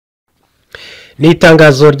Ni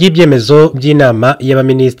itangazo ry'ibyemezo by'inama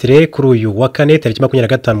y'abaminisitiri kuri uyu wa kane tariki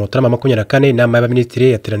 25 Mutarama 2024. Inama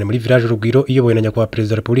y'abaminisitiri yateranye muri village Urugwiro iyobowe na nyakubahwa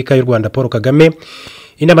Perezida wa Repubulika y'u Rwanda Paul Kagame.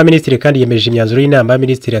 Inama y'abaminisitiri kandi yemeje imyanzuro y'inama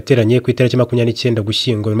y'abaminisitiri yateranye ku itariki 29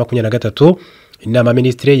 Ugushyingo 2023. Inama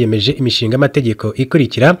y'abaminisitiri yemeje imishinga y'amategeko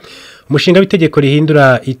ikurikira: umushinga w'itegeko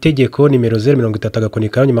rihindura itegeko nimero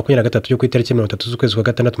 033/2023 yo ku itariki 30 z'ukwezi kwa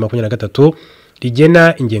gatandatu 2023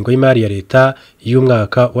 rigena ingengo y'imari ya leta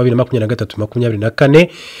y'umwaka wa 2023-2024.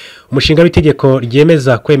 Umushinga w'itegeko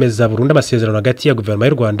ryemeza kwemeza burundu amasezerano hagati ya Guverinoma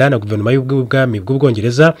y'u Rwanda na Guverinoma y'Ubwami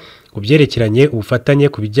bw'Ubwongereza kubyerekeranye ubufatanye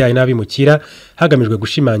ku bijyanye n'abimukira hagamijwe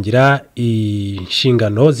gushimangira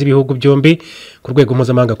inshingano z'ibihugu byombi ku rwego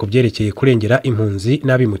mpuzamahanga kubyerekeye kurengera impunzi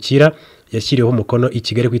n'abimukira, yashyiriweho umukono i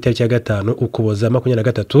Kigali ku itariki ya 5 Ukuboza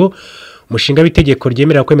 2023. Umushinga w'itegeko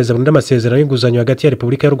ryemerera kwemeza burundu amasezerano y'inguzanyo hagati ya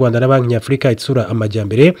Repubulika y'u Rwanda na Banki Nyafurika itsura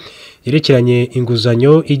amajyambere yerekeranye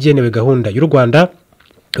inguzanyo igenewe gahunda y'u Rwanda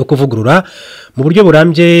yo kuvugurura mu buryo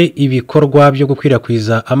burambye ibikorwa byo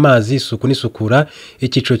gukwirakwiza amazi, isuku n'isukura.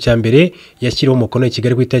 Icyiciro cya mbere yashyiriweho umukono i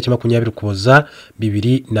Kigali ku itariki 20 Ukuboza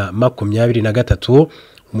 2023.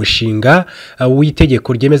 Umushinga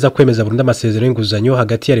w'itegeko ryemeza kwemeza burundu amasezerano y'inguzanyo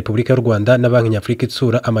hagati ya Repubulika y'u Rwanda na Banki Nyafurika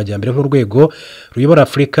itsura amajyambere nk'urwego ruyobora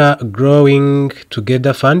Africa Growing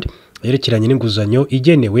Together Fund yerekeranye n'inguzanyo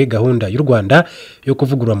igenewe gahunda y'u Rwanda yo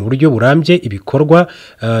kuvugurura mu buryo burambye ibikorwa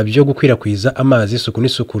byo gukwirakwiza amazi, isuku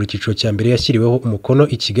n'isukura. Icyiciro cya mbere yashyiriweho umukono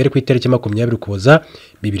i Kigali ku itariki 20 Ukuboza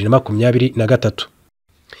 2023.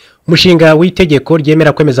 Umushinga w'itegeko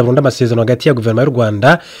ryemera kwemeza burundu amasezerano hagati ya Guverinoma y'u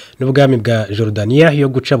Rwanda n'Ubwami bwa Jordania yo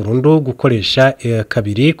guca burundu gukoresha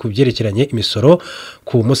kabiri ku byerekeranye imisoro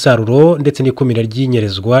ku musaruro ndetse n'ikumira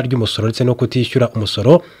ry'inyerezwa ry'umusoro ndetse no kutishyura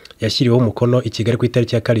umusoro, yashyiriweho umukono i Kigali ku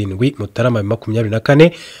itariki ya 7 Mutarama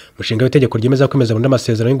 2024. Umushinga w'itegeko ryemeza kwemeza burundu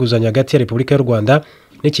amasezerano y'inguzanyo hagati ya Repubulika y'u Rwanda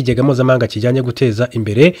n'ikigega mpuzamahanga kijyanye guteza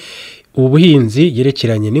imbere ubuhinzi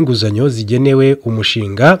yerekeranye n'inguzanyo zigenewe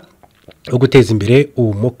umushinga wo guteza imbere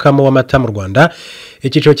umukamo w'amata mu Rwanda.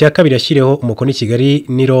 Icyiciro cya kabiri yashyiriweho umukono i Kigali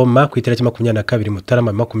ni Roma ku itariki 22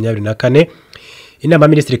 Mutarama 2024. Inama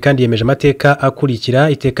y'abaminisitiri kandi yemeje amateka akurikira: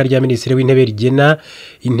 iteka rya minisitiri w'intebe rigena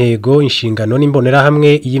intego, inshingano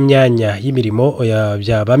n'imbonerahamwe y'imyanya y'imirimo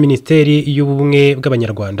by'aba minisiteri y'ubumwe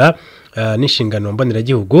bw'abanyarwanda n'inshingano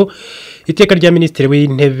mboneragihugu. Iteka rya minisitiri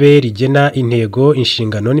w'intebe rigena intego,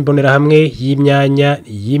 inshingano n'imbonerahamwe y'imyanya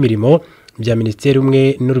y'imirimo bya minisiteri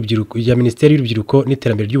umwe n'urubyiruko ya minisiteri y'urubyiruko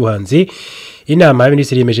n'iterambere ry'ubuhanzi. Inama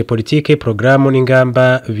y'abaminisitiri yemeje politike, programu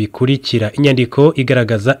n'ingamba bikurikira: inyandiko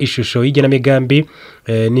igaragaza ishusho y'igenamigambi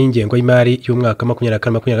n'ingengo y'imari y'umwaka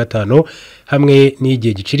 2024-2025 hamwe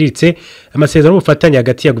n'igihe giciriritse. Amasezerano y'ubufatanye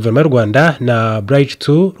hagati ya Guverinoma y'u Rwanda na Bright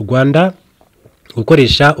 2 Rwanda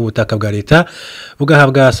gukoresha ubutaka bwa leta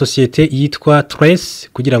bugahabwa sosiyete yitwa Trace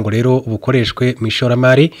kugira ngo rero bukoreshwe mu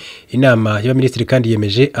ishoramari. Inama y'abaminisitiri kandi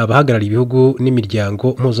yemeje abahagarariye ibihugu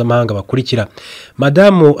n'imiryango mpuzamahanga bakurikira: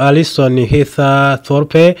 Madamu Alison Heather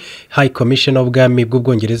Thorpe, High Commissioner w'Ubwami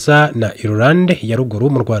bw'Ubwongereza na Ireland ya ruguru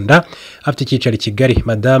mu Rwanda, afite icyicaro i Kigali.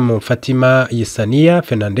 Madamu Fatima Yesania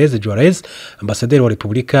Fernandez Juarez, Ambasaderi wa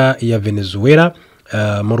Repubulika ya Venezuela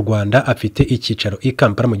mu Rwanda, afite icyicaro i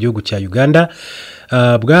Kampala mu gihugu cya Uganda.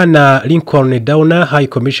 Bwana Lincoln Downer, High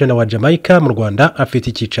Commissioner wa Jamaica mu Rwanda, afite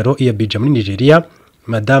icyicaro i Abidjan muri Nigeria.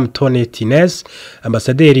 Madame Tone Tinez,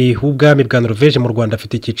 Ambasaderi w'Ubwami bwa Norvège mu Rwanda,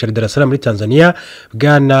 afite icyicaro i Dar es Salaam muri Tanzania.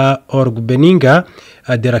 Bwana Orgbeninga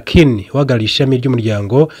Derakin, uhagarariye ishami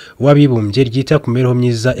ry'umuryango w'abibumbye ryita ku mibereho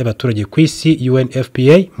myiza y'abaturage ku isi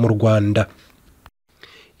UNFPA mu Rwanda.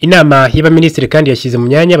 Inama y'abaminisitiri kandi yashyize mu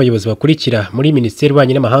myanya abayobozi bakurikira muri Minisiteri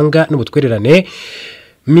y'Ububanyi n'Amahanga n'Ubutwererane: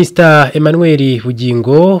 Mr. Emmanuel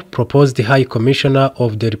Bugingo, proposed High Commissioner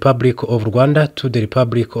of the Republic of Rwanda to the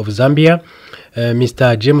Republic of Zambia.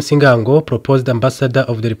 Mr. James Ngango, proposed Ambassador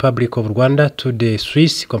of the Republic of Rwanda to the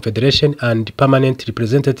Swiss Confederation and Permanent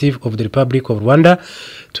Representative of the Republic of Rwanda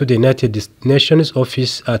to the United Nations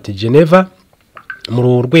Office at Geneva.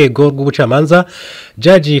 Mu rwego rw'ubucamanza,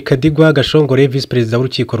 Judge Kadigwa Gashongore, Vice President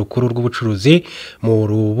w'urukiko rukuru rw'ubucuruzi mu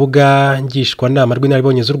rubuga ngishwanama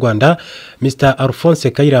rw'inararibonye z'u Rwanda. Mr.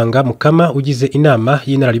 Alphonse Kayiranga Mukama, ugize inama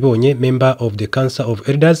y'inararibonye, Member of the Council of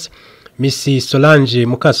Elders. Miss Solange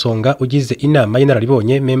Mukasonga, ugize inama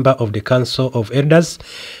y'inararibonye, Member of the Council of Elders.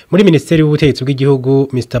 Muri Minisiteri y'Ubutegetsi bw'Igihugu,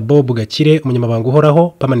 Mr. Bob Gakire, umunyamabanga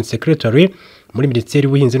uhoraho, Permanent Secretary. Muri Minisiteri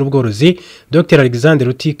y'Ubuhinzi n'Ubworozi, Dr. Alexander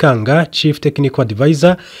Rutikanga, Chief Technical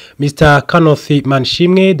Advisor. Mr. Kanothi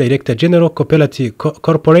Manshimwe, Director General Cooperative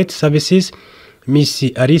Corporate Services. Miss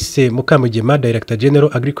Alice Mukamugema, Director General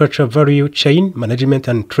Agriculture Value Chain Management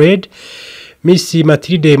and Trade. Miss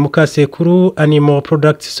Matilde Mukasekuru Animal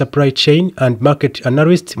Product Supply Chain and Market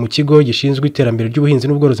Analyst mu kigo gishinzwe iterambere ry'ubuhinzi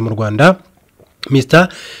n'ubworozi mu Rwanda. Mr.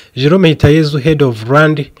 Jerome Hitayezu, Head of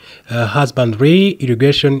Land Husbandry,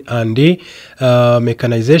 Irrigation and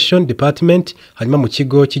Mechanization Department, hanyuma mu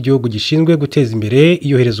kigo cy'igihugu gishinzwe guteza imbere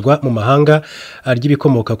iyoherezwa mu mahanga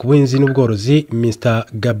ry'ibikomoka ku buhinzi n'ubworozi, Mr.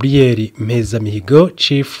 Gabriel Mpezamihigo,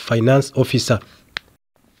 Chief Finance Officer.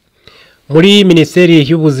 Muri Minisiteri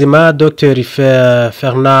y'Ubuzima, Dr.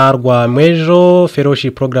 Fernand Rwamwejo,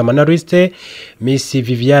 Fellowship Program Analyst, Miss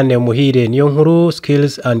Viviane Muhire Niyonkuru,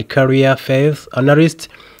 Skills and Career Path Analyst,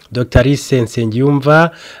 Dr. Lise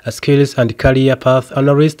Nsengiyumva, Skills and Career Path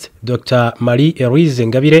Analyst, Dr. Marie Erise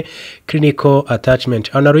Ngabire, Clinical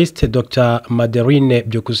Attachment Analyst, Dr. Madeline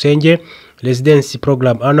Byokusenge, Residency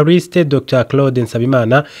Program Analyst, Dr. Claude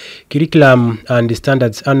Nsabimana, Curriculum and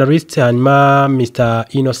Standards Analyst, hanyuma Mr.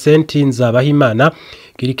 Innocent Nzabahimana,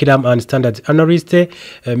 Curriculum and Standards Analyst,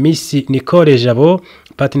 Miss Nicole Jabo,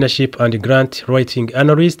 Partnership and Grant Writing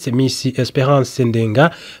Analyst, Miss Esperance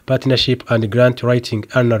Ndenga, Partnership and Grant Writing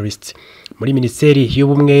Analyst. Muri Minisiteri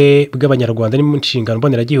y'Ubumwe bw'Abanyarwanda n'Inshingano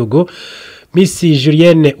Mboneragihugu, Miss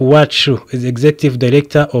Julienne Uwacu, Executive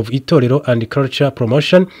Director of Itorero and Culture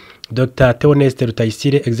Promotion, Dr. Theoneste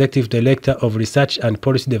Rutayisire, Executive Director of Research and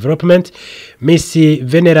Policy Development, Miss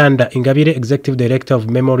Veneranda Ingabire, Executive Director of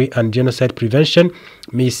Memory and Genocide Prevention,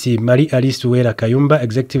 Miss Marie Alice Uwera Kayumba,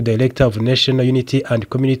 Executive Director of National Unity and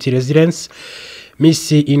Community Resilience,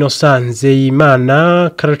 Miss Innocent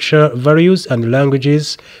Nzeyimana, Culture Values and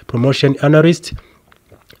Languages Promotion Analyst,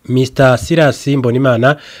 Mr. Sirasi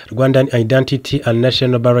Mbonimana, Rwandan Identity and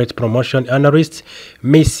National Barrier Promotion Analyst,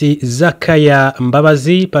 Miss Zakaya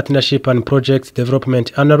Mbabazi, Partnership and Project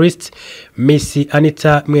Development Analyst, Miss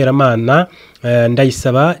Anita Mweramana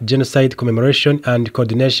Ndayisaba, Genocide Commemoration and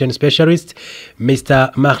Coordination Specialist,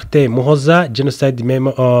 Mr. Martin Muhoza, Genocide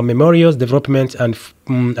Memorials Development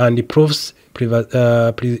and Proofs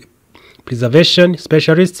Preservation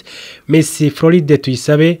Specialist, Miss Floride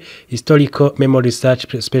Tuyisabe, Historical Memory Research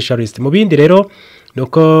Specialist. Mu bindi rero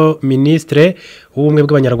nuko Ministre w'Ubumwe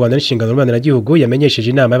bw'Abanyarwanda n'Inshingano Mboneragihugu yamenyesheje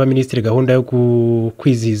inama y'Abaminisitiri gahunda yo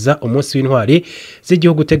kwizihiza umunsi w'intwari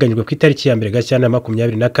z'igihugu uteganyijwe ku itariki ya 1 Gashyantare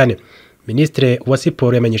 2024. Ministre wa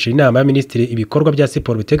Siporo yamenyesheje inama y'Abaminisitiri ibikorwa bya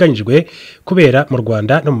siporo biteganyijwe kubera mu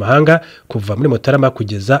Rwanda no mu mahanga kuva muri Mutarama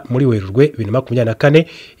kugeza muri Werurwe 2024.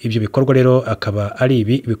 Ibyo bikorwa rero akaba ari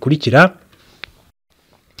ibi bikurikira.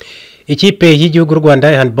 Ikipe y'igihugu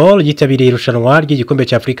Rwanda handball yitabiriye irushanwa ry'igikombe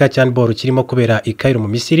cya Afrika cya handball kirimo kubera i Cairo mu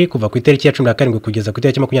Misiri kuva ku itariki ya 17 kugeza ku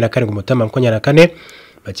itariki ya 27 Mutarama 2024.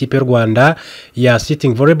 Makipe y'u Rwanda ya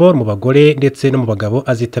sitting volleyball mu bagore ndetse no mu bagabo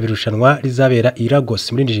azitabira irushanwa rizabera i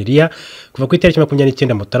Lagos muri Nigeria kuva ku itariki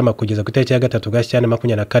 29 Mutarama kugeza ku itariki ya 3 Gashyantare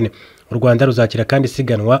 2024. U Rwanda ruzakira kandi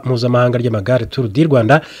siganwa mpuzamahanga ry'amagare Tour du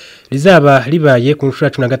Rwanda rizaba ribaye ku nshuro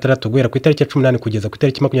ya 16 guhera ku itariki ya 18 kugeza ku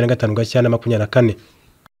itariki 25 Gashyantare 2024.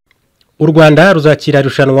 U Rwanda ruzakira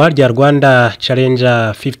irushanwa rya Rwanda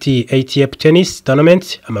Challenger 50 ATP Tennis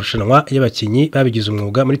Tournament, amarushanwa y'abakinyi babigize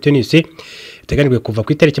umwuga muri tennis iteganijwe kuva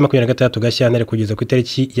ku itariki 23 Gashyantare kugeza ku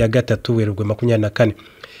itariki ya 3 Werurwe 2024.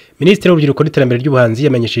 Minisitiri w'Urubyiruko n'Iterambere ry'Ubuhanzi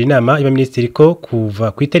yamenyesheje inama y'Abaminisitiri ko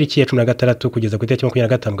kuva ku itariki ya 16 kugeza ku itariki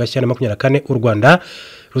 25 Gashyantare 2024 u Rwanda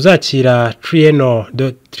ruzakira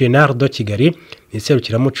Trienal do Kigali,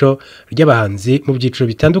 iserukiramuco ry'abahanzi mu byiciro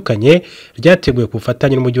bitandukanye ryateguwe ku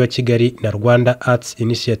bufatanye n'umujyi wa Kigali na Rwanda Arts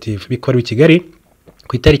Initiative bikorewe i Kigali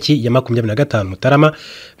ku itariki ya 25 Mutarama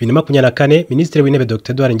 2024. Minisitiri w'Intebe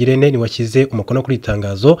Dr. Edouard Ngirente ni washyize umukono kuri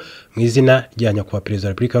itangazo mu izina rya Nyakubahwa Perezida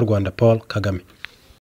wa Repubulika y'u Rwanda Paul Kagame.